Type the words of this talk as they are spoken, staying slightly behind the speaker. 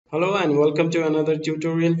Hello and welcome to another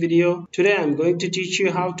tutorial video. Today I'm going to teach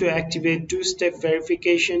you how to activate two-step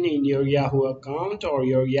verification in your Yahoo account or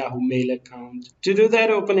your Yahoo Mail account. To do that,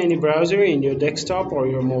 open any browser in your desktop or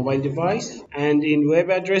your mobile device, and in web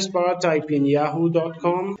address bar type in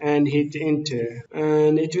yahoo.com and hit enter,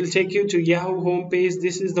 and it will take you to Yahoo homepage.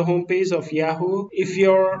 This is the homepage of Yahoo. If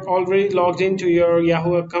you're already logged into your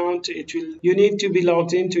Yahoo account, you need to be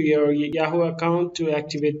logged into your Yahoo account to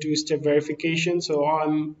activate two-step verification. So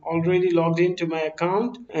I'm already logged into my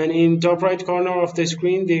account, and in top right corner of the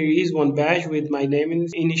screen there is one badge with my name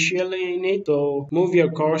initially in it. So move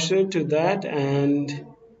your cursor to that, and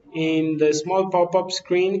in the small pop-up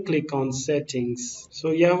screen click on settings.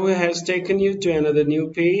 So Yahoo has taken you to another new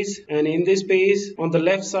page, and in this page on the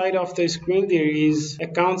left side of the screen there is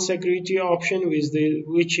account security option,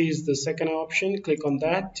 which is the second option. Click on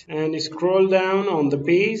that and scroll down on the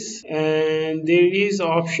page, and there is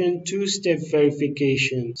option two-step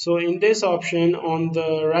verification. So in this option on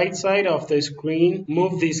the right side of the screen,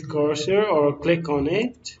 move this cursor or click on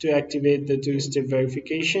it to activate the two-step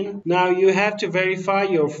verification. Now you have to verify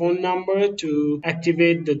your phone number to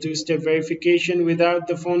activate the two-step verification. Without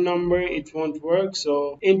the phone number it won't work,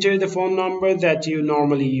 so enter the phone number that you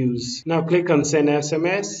normally use. Now click on send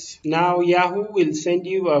SMS. Now Yahoo will send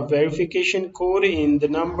you a verification code in the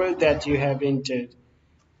number that you have entered.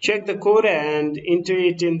 Check the code and enter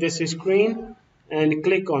it in this screen and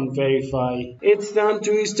click on verify. It's done.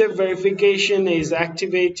 Two-step verification is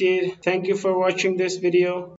activated. Thank you for watching this video.